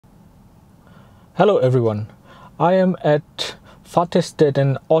Hello everyone, I am at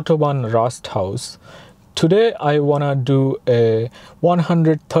Fahrtestetten Autobahn Rasthaus. Today I wanna do a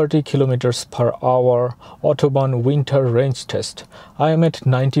 130 kilometers per hour Autobahn winter range test. I am at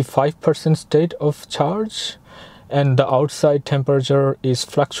 95% state of charge and the outside temperature is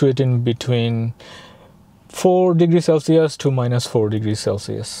fluctuating between 4 degrees Celsius to minus 4 degrees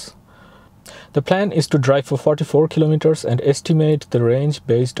Celsius. The plan is to drive for 44 kilometers and estimate the range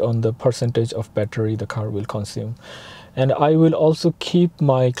based on the percentage of battery the car will consume. And I will also keep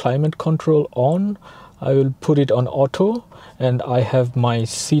my climate control on. I will put it on auto and I have my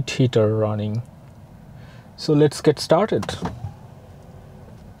seat heater running. So let's get started.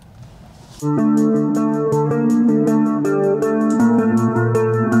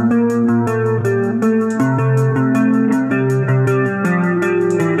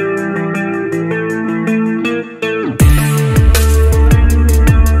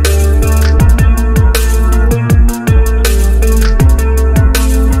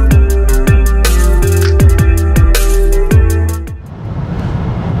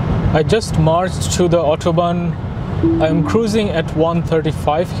 I just marched to the Autobahn. I'm cruising at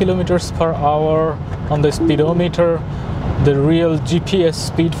 135 kilometers per hour on the speedometer. The real GPS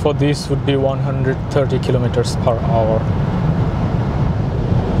speed for this would be 130 kilometers per hour.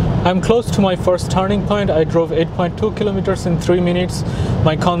 I'm close to my first turning point. I drove 8.2 kilometers in 3 minutes.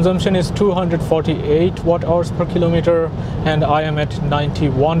 My consumption is 248 watt hours per kilometer and I am at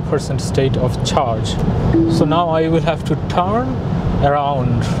 91% state of charge. So now I will have to turn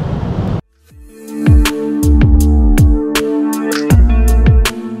around.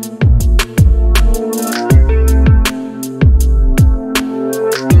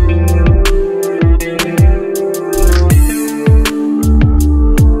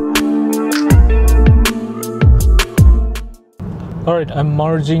 Alright, I'm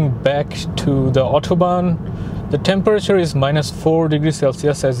merging back to the Autobahn. The temperature is minus 4 degrees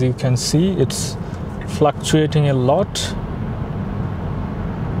Celsius. As you can see, it's fluctuating a lot.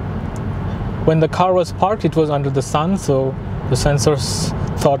 When the car was parked, it was under the sun, so the sensors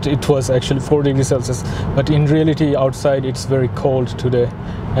thought it was actually 4 degrees Celsius. But in reality, outside it's very cold today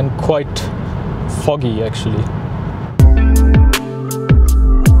and quite foggy actually.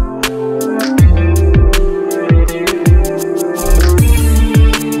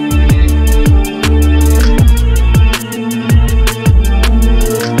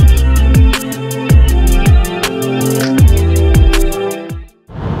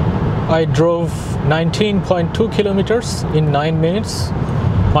 I drove 19.2 kilometers in 9 minutes.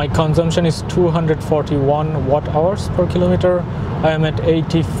 My consumption is 241 watt hours per kilometer. I am at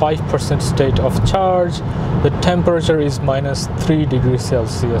 85% state of charge. The temperature is minus 3 degrees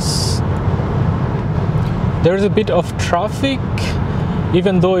Celsius. There is a bit of traffic,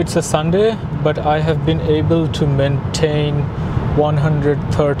 even though it's a Sunday, but I have been able to maintain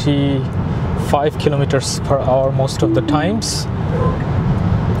 135 kilometers per hour most of the times.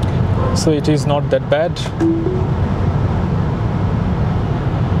 So it is not that bad.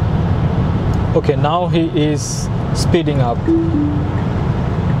 Okay, now he is speeding up.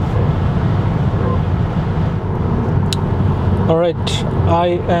 Alright,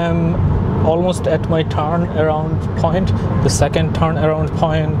 I am almost at my turnaround point, the second turnaround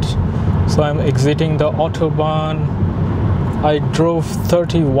point. So I'm exiting the Autobahn. I drove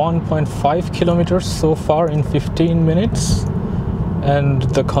 31.5 kilometers so far in 15 minutes. And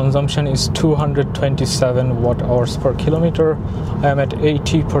the consumption is 227 watt hours per kilometer. I am at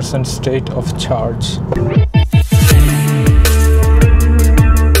 80% state of charge.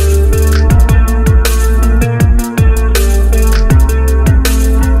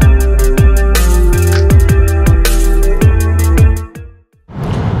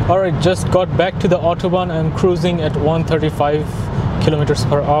 Alright, just got back to the Autobahn. I'm cruising at 135 kilometers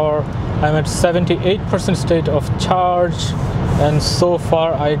per hour. I'm at 78% state of charge. And so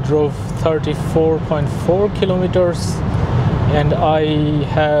far I drove 34.4 kilometers and I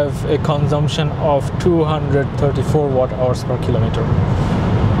have a consumption of 234 watt hours per kilometer.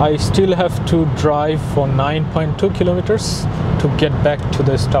 I still have to drive for 9.2 kilometers to get back to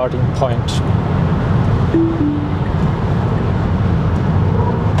the starting point.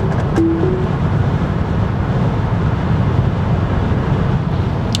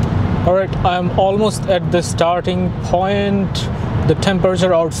 Alright, I'm almost at the starting point. The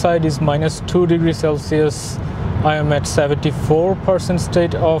temperature outside is minus 2 degrees Celsius. I am at 74%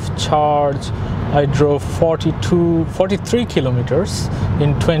 state of charge. I drove 43 kilometers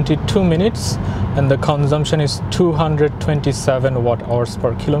in 22 minutes and the consumption is 227 watt hours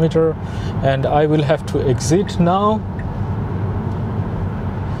per kilometer, and I will have to exit now.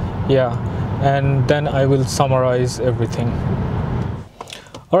 Yeah, and then I will summarize everything.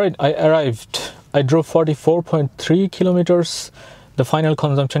 All right, I arrived. I drove 44.3 kilometers. The final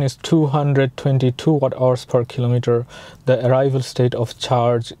consumption is 222 watt hours per kilometer. The arrival state of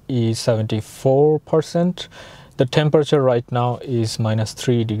charge is 74%. The temperature right now is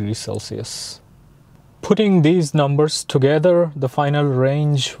 -3 degrees Celsius. Putting these numbers together, the final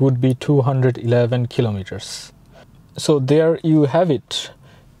range would be 211 kilometers. So there you have it,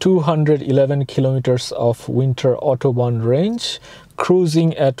 211 kilometers of winter Autobahn range,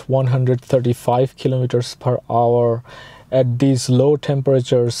 cruising at 135 kilometers per hour at these low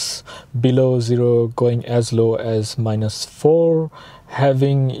temperatures, below zero, going as low as -4,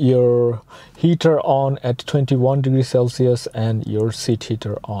 having your heater on at 21 degrees Celsius and your seat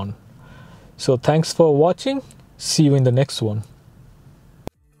heater on. So thanks for watching. See you in the next one.